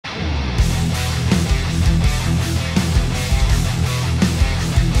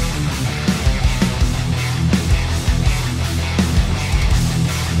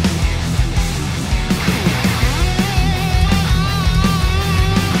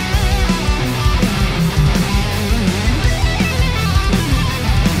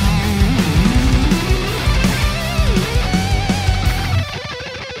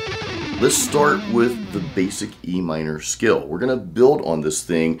start with the basic E minor scale. We're going to build on this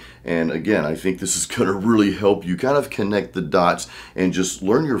thing, and again, I think this is going to really help you kind of connect the dots and just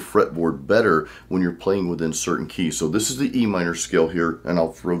learn your fretboard better when you're playing within certain keys. So this is the E minor scale here, and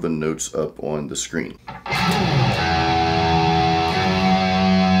I'll throw the notes up on the screen.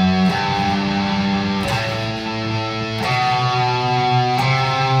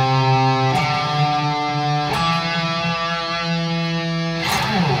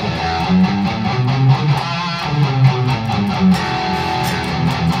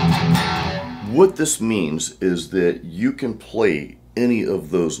 What this means is that you can play any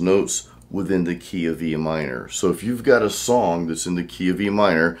of those notes within the key of E minor. So if you've got a song that's in the key of E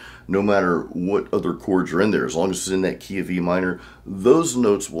minor, no matter what other chords are in there, as long as it's in that key of E minor, those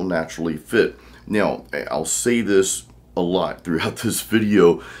notes will naturally fit. Now, I'll say this a lot throughout this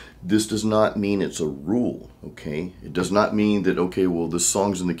video. This does not mean it's a rule, okay? It does not mean that, okay, well, this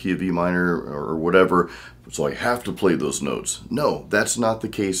song's in the key of E minor or whatever, so I have to play those notes. No, that's not the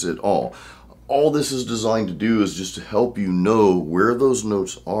case at all. All this is designed to do is just to help you know where those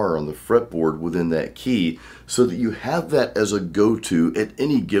notes are on the fretboard within that key so that you have that as a go-to at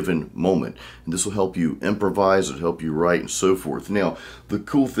any given moment. And this will help you improvise, it'll help you write, and so forth. Now, the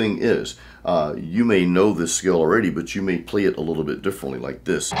cool thing is, you may know this scale already, but you may play it a little bit differently like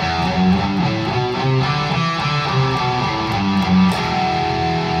this.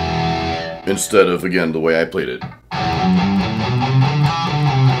 Instead of, again, the way I played it.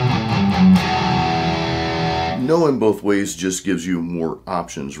 Knowing both ways just gives you more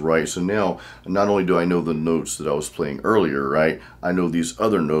options, right? So now, not only do I know the notes that I was playing earlier, right? I know these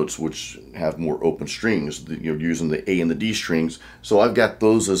other notes which have more open strings, you know, using the A and the D strings. So I've got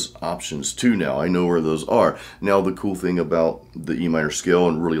those as options too now. I know where those are. Now the cool thing about the E minor scale,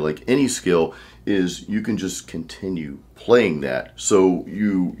 and really like any scale, is you can just continue playing that. So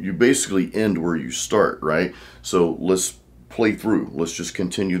you basically end where you start, right? So let's play through. Let's just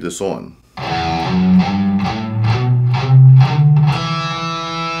continue this on.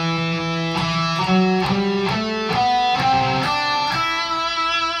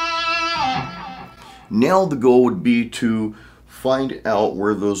 Now the goal would be to find out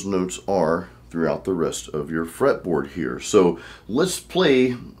where those notes are throughout the rest of your fretboard here. So let's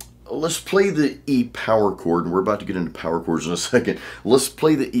play the E power chord, and we're about to get into power chords in a second. Let's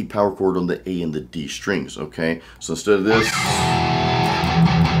play the E power chord on the A and the D strings, okay? So instead of this,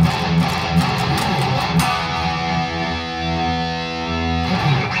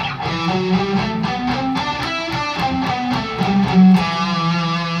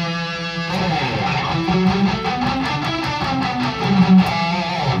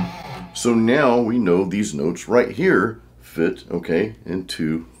 so now we know these notes right here fit, okay,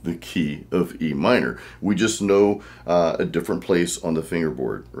 into the key of E minor. We just know a different place on the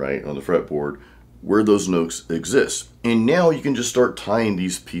fingerboard, right, on the fretboard, where those notes exist. And now you can just start tying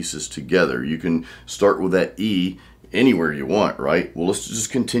these pieces together. You can start with that E anywhere you want, right? Well, let's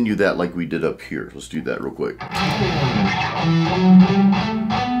just continue that like we did up here. Let's do that real quick.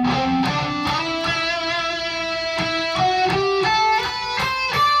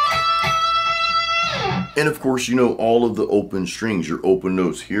 And of course, you know all of the open strings, your open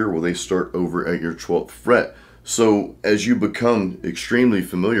notes here, well, they start over at your 12th fret. So as you become extremely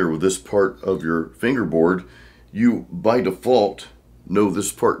familiar with this part of your fingerboard, you by default know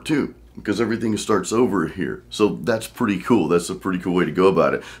this part too, because everything starts over here. So that's pretty cool. That's a pretty cool way to go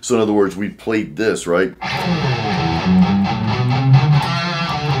about it. So in other words, we played this, right?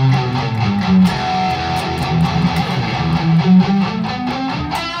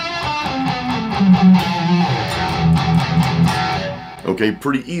 Okay,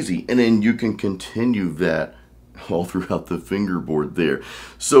 pretty easy. And then you can continue that all throughout the fingerboard there.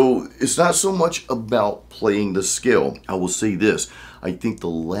 So it's not so much about playing the scale. I will say this, I think the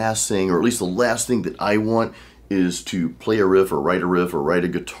last thing, or at least the last thing that I want, is to play a riff or write a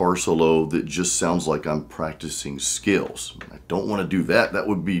guitar solo that just sounds like I'm practicing scales. I don't want to do that. That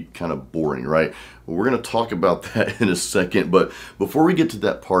would be kind of boring, right? Well, we're going to talk about that in a second, but before we get to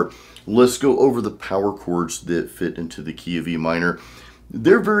that part, let's go over the power chords that fit into the key of E minor.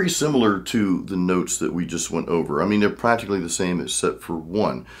 They're very similar to the notes that we just went over. I mean, they're practically the same except for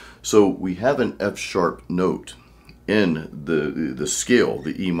one. So we have an F sharp note in the scale,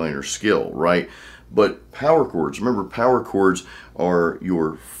 the E minor scale, right? But power chords, remember, power chords are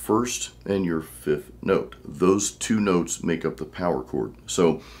your first and your fifth note. Those two notes make up the power chord.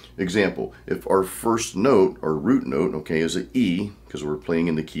 So example, if our first note, our root note, okay, is an E, because we're playing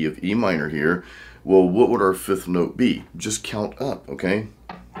in the key of E minor here, well, what would our fifth note be? Just count up, okay?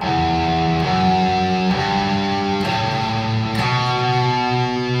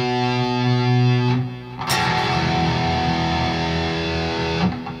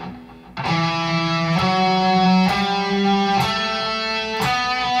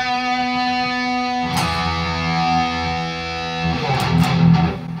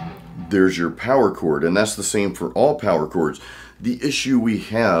 there's your power chord, and that's the same for all power chords. The issue we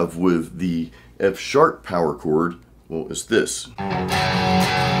have with the F sharp power chord, well, is this.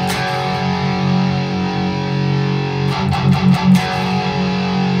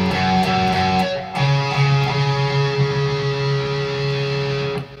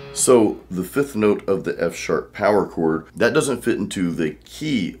 So the fifth note of the F sharp power chord, that doesn't fit into the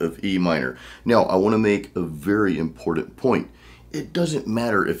key of E minor. Now, I want to make a very important point. It doesn't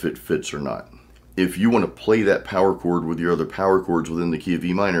matter if it fits or not. If you want to play that power chord with your other power chords within the key of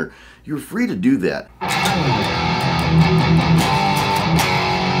E minor, you're free to do that.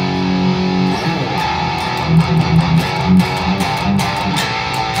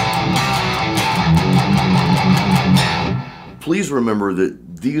 Please remember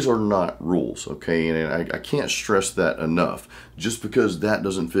that these are not rules, okay? And I can't stress that enough. Just because that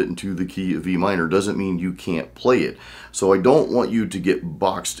doesn't fit into the key of E minor doesn't mean you can't play it. So I don't want you to get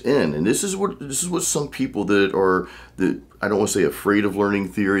boxed in. And this is what some people that I don't want to say afraid of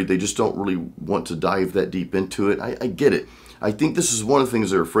learning theory, they just don't really want to dive that deep into it. I get it. I think this is one of the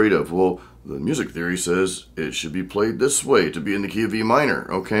things they're afraid of. Well, the music theory says it should be played this way to be in the key of E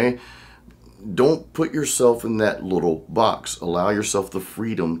minor, okay? Don't put yourself in that little box. Allow yourself the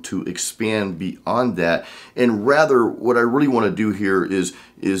freedom to expand beyond that. And rather, what I really want to do here is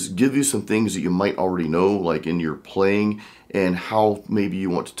give you some things that you might already know, like in your playing, and how maybe you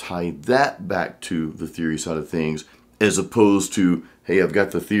want to tie that back to the theory side of things, as opposed to, hey, I've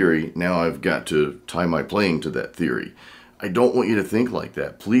got the theory, now I've got to tie my playing to that theory. I don't want you to think like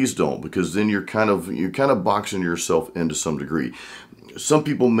that. Please don't, because then you're kind of boxing yourself in to some degree. Some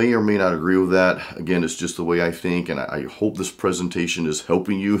people may or may not agree with that. Again, it's just the way I think, and I hope this presentation is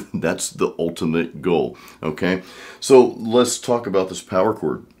helping you. That's the ultimate goal, okay? So let's talk about this power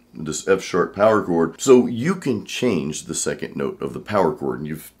chord, this F sharp power chord. So you can change the second note of the power chord. And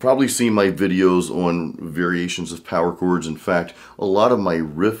you've probably seen my videos on variations of power chords. In fact, a lot of my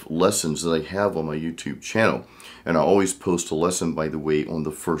riff lessons that I have on my YouTube channel. And I always post a lesson, by the way, on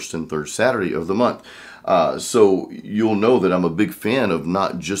the first and third Saturday of the month. So you'll know that I'm a big fan of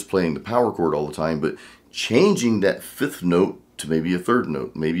not just playing the power chord all the time, but changing that fifth note to maybe a third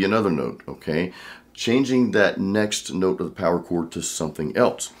note, maybe another note, okay? Changing that next note of the power chord to something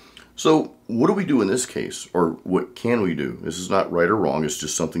else. So what do we do in this case? Or what can we do? This is not right or wrong, it's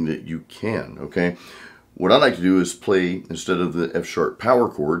just something that you can, okay? What I like to do is play, instead of the F sharp power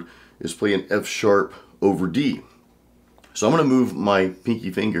chord, is play an F sharp over D. So I'm going to move my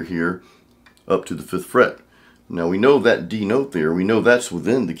pinky finger here up to the 5th fret. Now we know that D note there, we know that's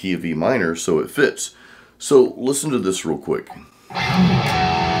within the key of E minor, so it fits. So listen to this real quick.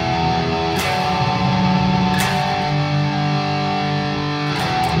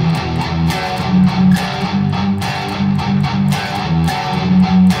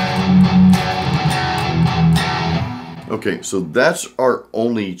 Okay, so that's our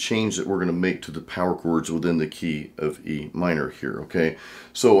only change that we're going to make to the power chords within the key of E minor here, okay?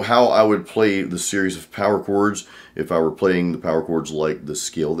 So how I would play the series of power chords, if I were playing the power chords like the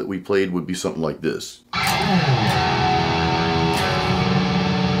scale that we played, would be something like this.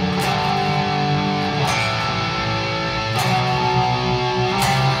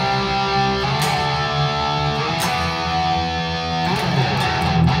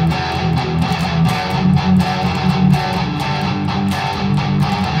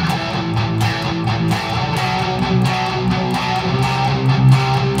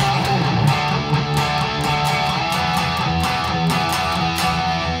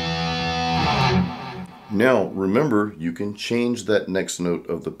 Now, remember, you can change that next note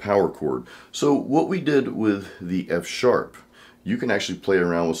of the power chord. So what we did with the F sharp, you can actually play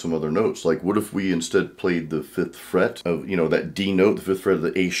around with some other notes. Like, what if we instead played the 5th fret of, that D note, the 5th fret of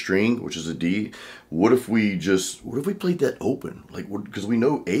the A string, which is a D? What if we played that open? Like, because we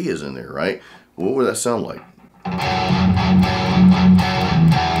know A is in there, right? What would that sound like?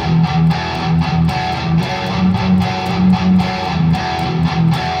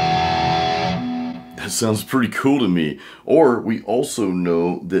 That sounds pretty cool to me. Or we also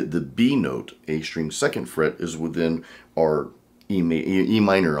know that the B note, A string 2nd fret, is within our E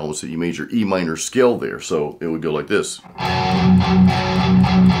minor, I almost said E major, E minor scale there. So it would go like this.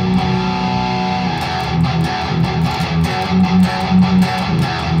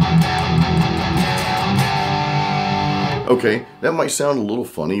 Okay, that might sound a little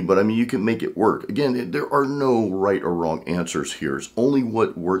funny, but I mean, you can make it work. Again, there are no right or wrong answers here. It's only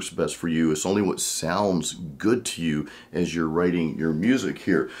what works best for you. It's only what sounds good to you as you're writing your music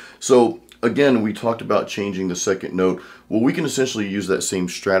here. So Again, we talked about changing the second note. Well, we can essentially use that same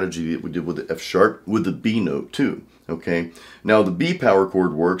strategy that we did with the F sharp with the B note too. Okay, now the B power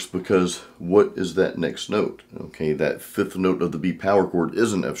chord works because what is that next note? Okay, that fifth note of the B power chord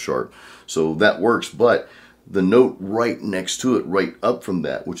is an F sharp. So that works, but the note right next to it, right up from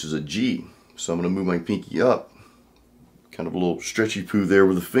that, which is a G. So I'm going to move my pinky up. Kind of a little stretchy poo there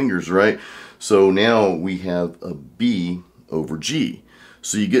with the fingers, right? So now we have a B over G.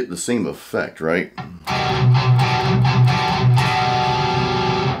 So you get the same effect, right?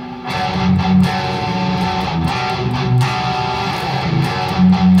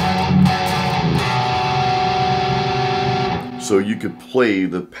 So you could play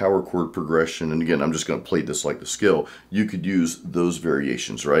the power chord progression, and again, I'm just going to play this like the scale. You could use those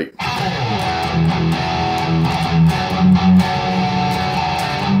variations, right?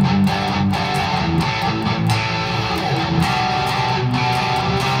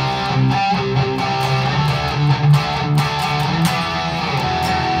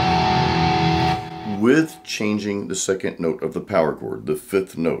 With changing the second note of the power chord, the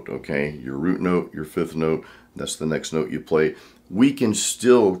fifth note, okay? Your root note, your fifth note, that's the next note you play. We can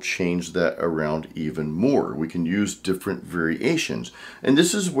still change that around even more. We can use different variations. And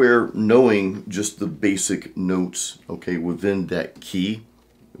this is where knowing just the basic notes, okay, within that key,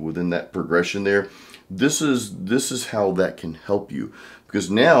 within that progression there, this is how that can help you. Because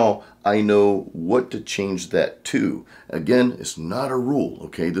now I know what to change that to. Again, it's not a rule,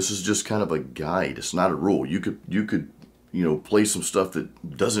 okay? This is just kind of a guide. It's not a rule. You could play some stuff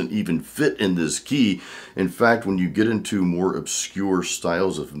that doesn't even fit in this key. In fact, when you get into more obscure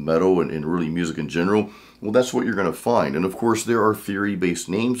styles of metal and really music in general, well, that's what you're going to find. And of course, there are theory-based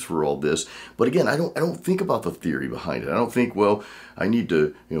names for all this. But again, I don't think about the theory behind it. I don't think, well, I need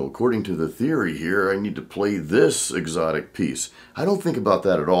to, according to the theory here, I need to play this exotic piece. I don't think about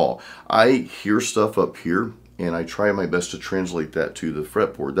that at all. I hear stuff up here, and I try my best to translate that to the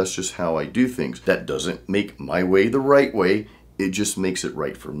fretboard. That's just how I do things. That doesn't make my way the right way. It just makes it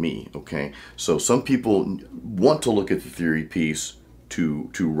right for me, okay? So some people want to look at the theory piece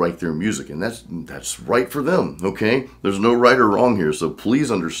to write their music, and that's right for them, okay? There's no right or wrong here, so please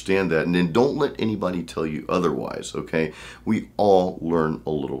understand that, and then don't let anybody tell you otherwise, okay? We all learn a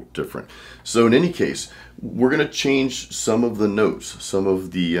little different. So in any case, we're gonna change some of the notes, some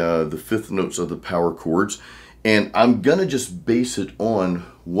of the fifth notes of the power chords, and I'm gonna just base it on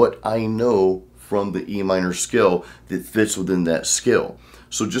what I know from the E minor scale that fits within that scale.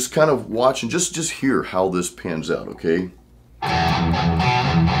 So just kind of watch and just hear how this pans out, okay?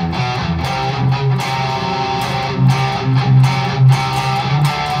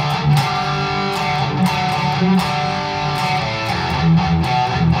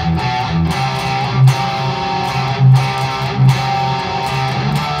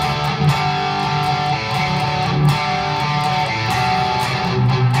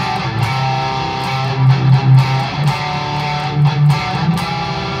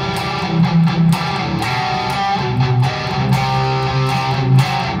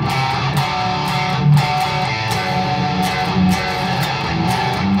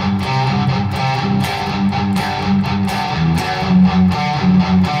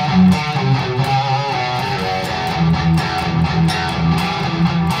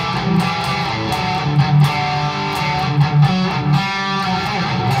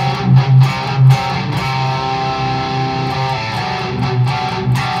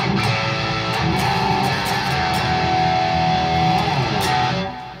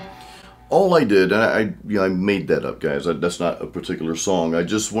 All I did, and I made that up, guys. That's not a particular song. I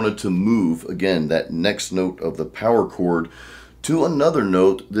just wanted to move, again, that next note of the power chord to another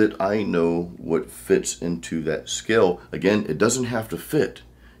note that I know what fits into that scale. Again, it doesn't have to fit.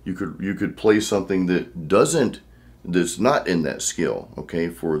 You could play something that's not in that scale, okay,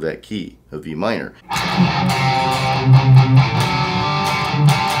 for that key of E minor.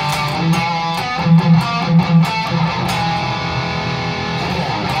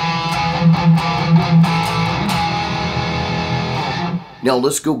 Now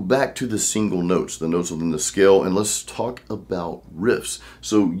let's go back to the single notes, the notes within the scale, and let's talk about riffs.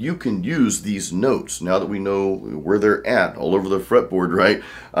 So you can use these notes, now that we know where they're at all over the fretboard, right?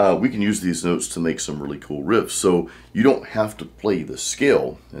 We can use these notes to make some really cool riffs. So you don't have to play the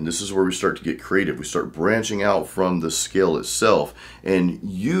scale, and this is where we start to get creative. We start branching out from the scale itself and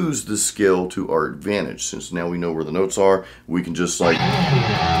use the scale to our advantage. Since now we know where the notes are, we can just like...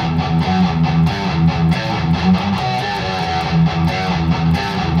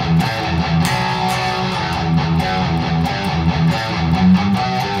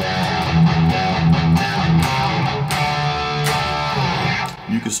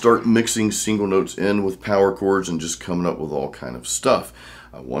 You can start mixing single notes in with power chords and just coming up with all kind of stuff.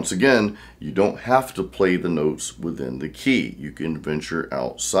 Once again, you don't have to play the notes within the key. You can venture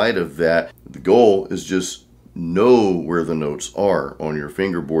outside of that. The goal is just know where the notes are on your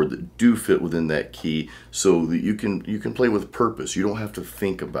fingerboard that do fit within that key, so that you can play with purpose. You don't have to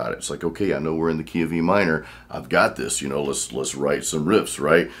think about it. It's like, okay, I know we're in the key of E minor. I've got this. You know, let's write some riffs,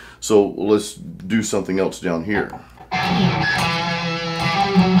 right? So let's do something else down here.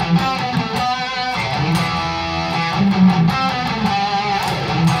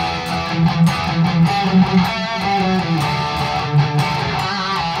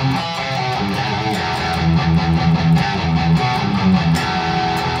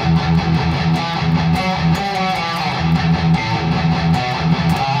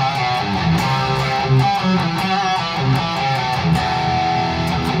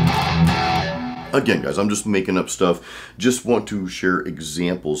 Again, guys, I'm just making up stuff. Just want to share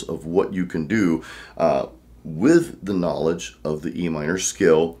examples of what you can do with the knowledge of the E minor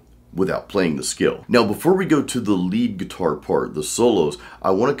scale without playing the scale. Now, before we go to the lead guitar part, the solos,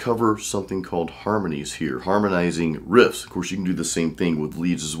 I want to cover something called harmonies here, harmonizing riffs. Of course, you can do the same thing with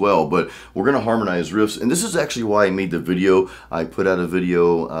leads as well, but we're going to harmonize riffs. And this is actually why I made the video. I put out a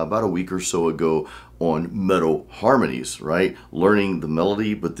video about a week or so ago on metal harmonies, right? Learning the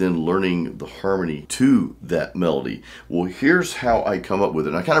melody, but then learning the harmony to that melody. Well, here's how I come up with it.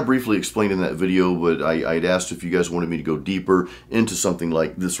 And I kind of briefly explained in that video, but I'd asked if you guys wanted me to go deeper into something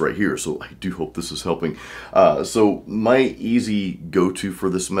like this right here. So I do hope this is helping. So my easy go-to for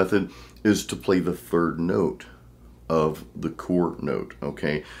this method is to play the third note of the core note,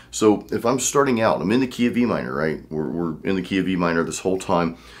 okay? So if I'm starting out, I'm in the key of E minor, right? We're in the key of E minor this whole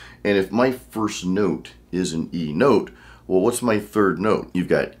time. And if my first note is an E note, well, what's my third note? You've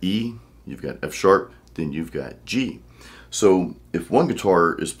got E, you've got F sharp, then you've got G. So if one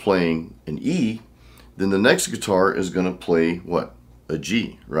guitar is playing an E, then the next guitar is going to play what? A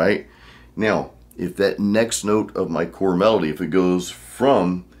G, right? Now, if that next note of my core melody, if it goes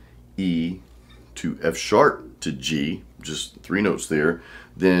from E to F sharp to G, just 3 notes there,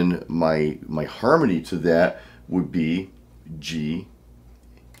 then my harmony to that would be G,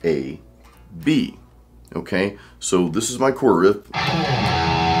 A, B. Okay, so this is my core riff.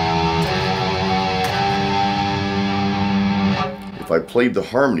 If I played the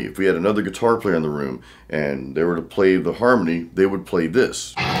harmony, if we had another guitar player in the room and they were to play the harmony, they would play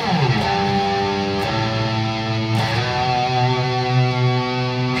this.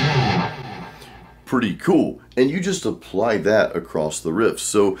 Pretty cool. And you just apply that across the riffs.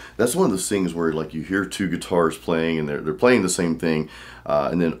 So that's one of those things where, like, you hear 2 guitars playing and they're playing the same thing,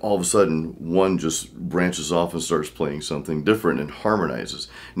 and then all of a sudden one just branches off and starts playing something different and harmonizes.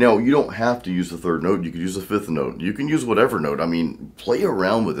 Now, you don't have to use the third note. You could use the 5th note. You can use whatever note. I mean, play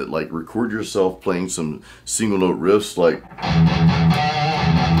around with it. Like, record yourself playing some single note riffs, like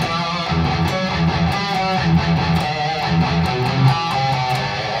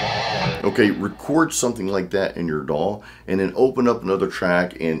okay, record something like that in your DAW and then open up another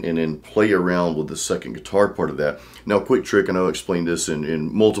track and then play around with the second guitar part of that. Now, quick trick, and I'll explain this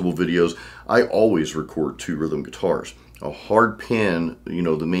in multiple videos, I always record 2 rhythm guitars. I'll hard pan, you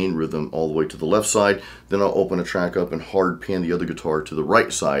know, the main rhythm all the way to the left side, then I'll open a track up and hard pan the other guitar to the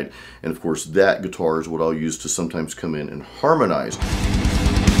right side. And of course, that guitar is what I'll use to sometimes come in and harmonize.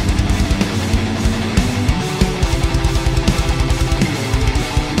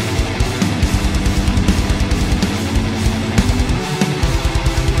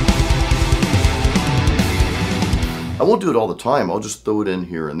 I won't do it all the time. I'll just throw it in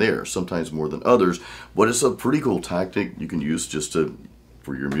here and there, sometimes more than others, but it's a pretty cool tactic you can use just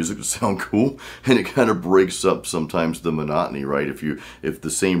for your music to sound cool, and it kind of breaks up sometimes the monotony, right? If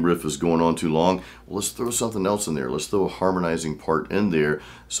the same riff is going on too long, well, let's throw something else in there. Let's throw a harmonizing part in there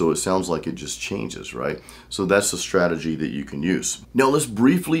so it sounds like it just changes, right? So that's a strategy that you can use. Now let's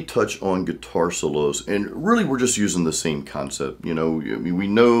briefly touch on guitar solos, and really we're just using the same concept. You know, I mean, we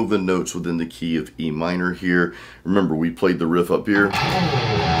know the notes within the key of E minor here. Remember, we played the riff up here.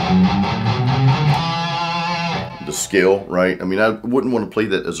 The scale, right? I mean, I wouldn't want to play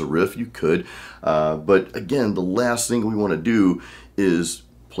that as a riff. You could, but again, the last thing we want to do is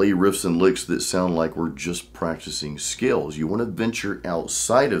play riffs and licks that sound like we're just practicing scales. You want to venture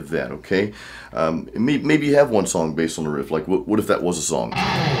outside of that, okay? Maybe you have one song based on a riff. Like, what if that was a song?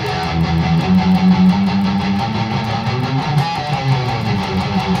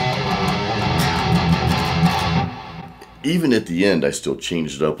 Even at the end, I still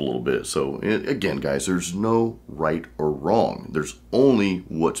changed it up a little bit. So again, guys, there's no right or wrong. There's only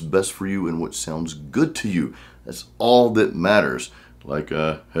what's best for you and what sounds good to you. That's all that matters. like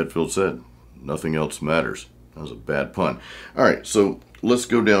Hetfield said, nothing else matters. That was a bad pun. All right, so let's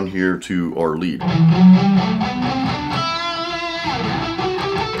go down here to our lead.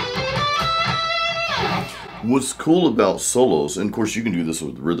 What's cool about solos, and of course you can do this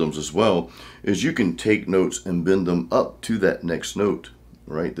with rhythms as well, is you can take notes and bend them up to that next note,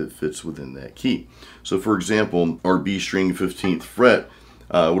 right, that fits within that key. So for example, our B string 15th fret,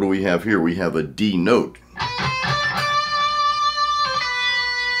 what do we have here? We have a D note.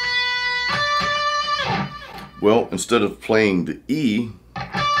 Well, instead of playing the E,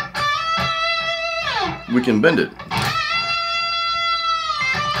 we can bend it.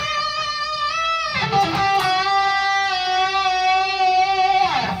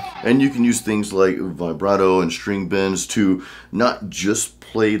 And you can use things like vibrato and string bends to not just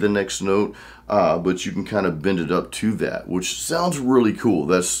play the next note, but you can kind of bend it up to that, which sounds really cool.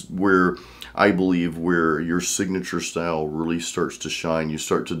 That's where I believe where your signature style really starts to shine. You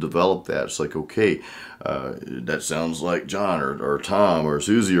start to develop that. It's like, okay, that sounds like John or Tom or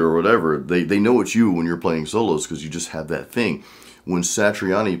Susie or whatever. They know it's you when you're playing solos because you just have that thing. When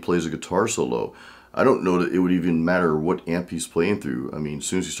Satriani plays a guitar solo, I don't know that it would even matter what amp he's playing through. I mean, as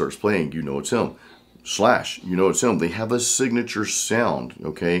soon as he starts playing, you know it's him. Slash, you know it's him. They have a signature sound,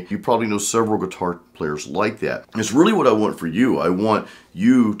 okay? You probably know several guitar players like that. It's really what I want for you. I want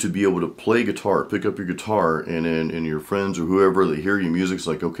you to be able to play guitar, pick up your guitar, and your friends or whoever, they hear your music, it's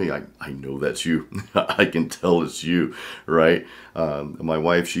like, okay, I know that's you. I can tell it's you, right? My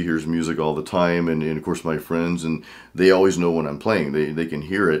wife, she hears music all the time, and of course my friends, and they always know when I'm playing. They can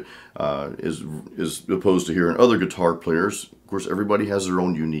hear it, as opposed to hearing other guitar players. Of course, everybody has their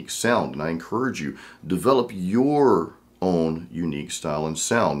own unique sound, and I encourage you, develop your own unique style and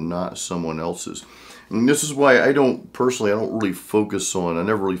sound, not someone else's. And this is why I don't really focus on, I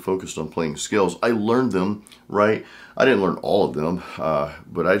never really focused on playing scales. I learned them, right? I didn't learn all of them,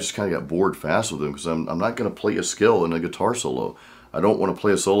 but I just kind of got bored fast with them because I'm not going to play a scale in a guitar solo. I don't want to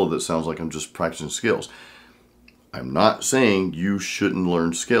play a solo that sounds like I'm just practicing scales. I'm not saying you shouldn't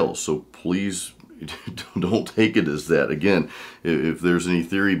learn scales, so please don't take it as that. Again, if there's any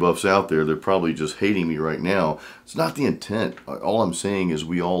theory buffs out there, they're probably just hating me right now. It's not the intent. All I'm saying is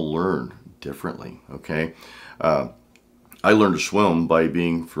we all learn differently, okay? I learned to swim by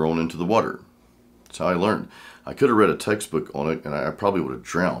being thrown into the water. That's how I learned. I could have read a textbook on it and I probably would have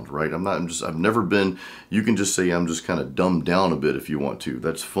drowned, right? I've never been, you can just say I'm just kind of dumbed down a bit if you want to,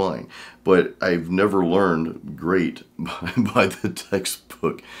 that's fine. But I've never learned great by the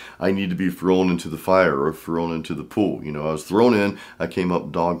textbook. I need to be thrown into the fire or thrown into the pool. You know, I was thrown in, I came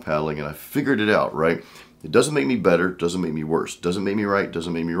up dog paddling and I figured it out, right? It doesn't make me better, doesn't make me worse, doesn't make me right,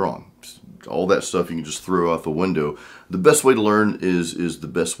 doesn't make me wrong. All that stuff you can just throw out the window. The best way to learn is the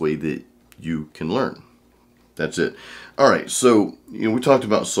best way that you can learn. That's it. All right, so we talked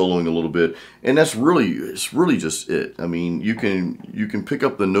about soloing a little bit, and it's really just it. I mean, you can pick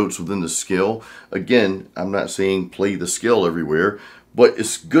up the notes within the scale. Again, I'm not saying play the scale everywhere, but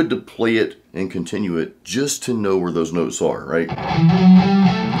it's good to play it and continue it just to know where those notes are, right?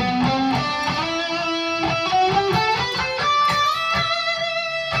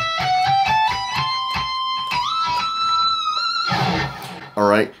 All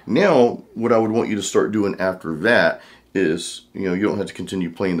right, now what I would want you to start doing after that is, you don't have to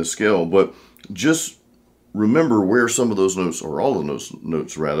continue playing the scale, but just remember where some of those notes, or all of those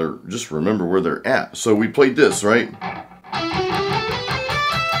notes rather, just remember where they're at. So we played this, right?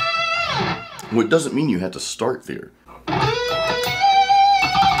 Well, it doesn't mean you have to start there.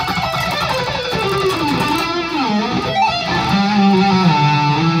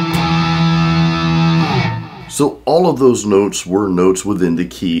 So all of those notes were notes within the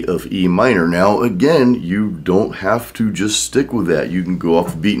key of E minor. Now, again, you don't have to just stick with that. You can go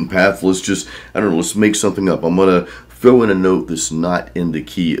off the beaten path. Let's make something up. I'm going to throw in a note that's not in the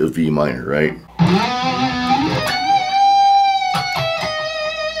key of E minor, right?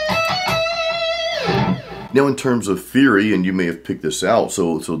 Now, in terms of theory, and you may have picked this out,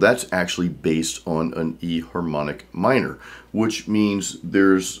 so that's actually based on an E harmonic minor, which means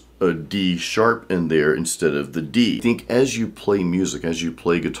there's a D sharp in there instead of the D. I think as you play music, as you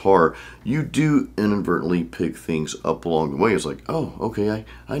play guitar, you do inadvertently pick things up along the way. It's like, oh, okay,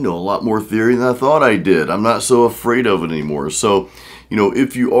 I know a lot more theory than I thought I did. I'm not so afraid of it anymore. So,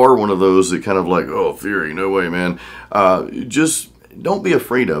 if you are one of those that kind of like, oh, theory, no way, man, just don't be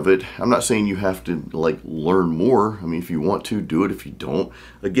afraid of it. I'm not saying you have to learn more. I mean, if you want to, do it. If you don't,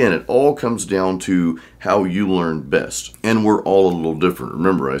 again, it all comes down to how you learn best. And we're all a little different.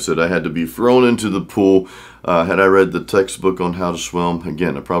 Remember, I said I had to be thrown into the pool. Had I read the textbook on how to swim,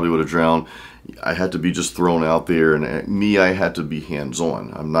 again, I probably would have drowned. I had to be just thrown out there, and I had to be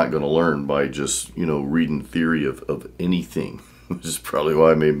hands-on. I'm not going to learn by just, you know, reading theory of anything, which is probably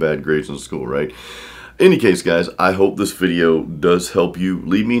why I made bad grades in school, right? Any case, guys, I hope this video does help you.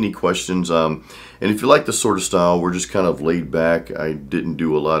 Leave me any questions. And if you like this sort of style, we're just kind of laid back. I didn't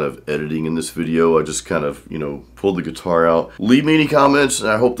do a lot of editing in this video. I just kind of, you know, pulled the guitar out. Leave me any comments, and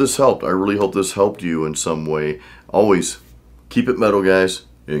I hope this helped. I really hope this helped you in some way. Always keep it metal, guys,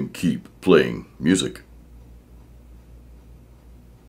 and keep playing music.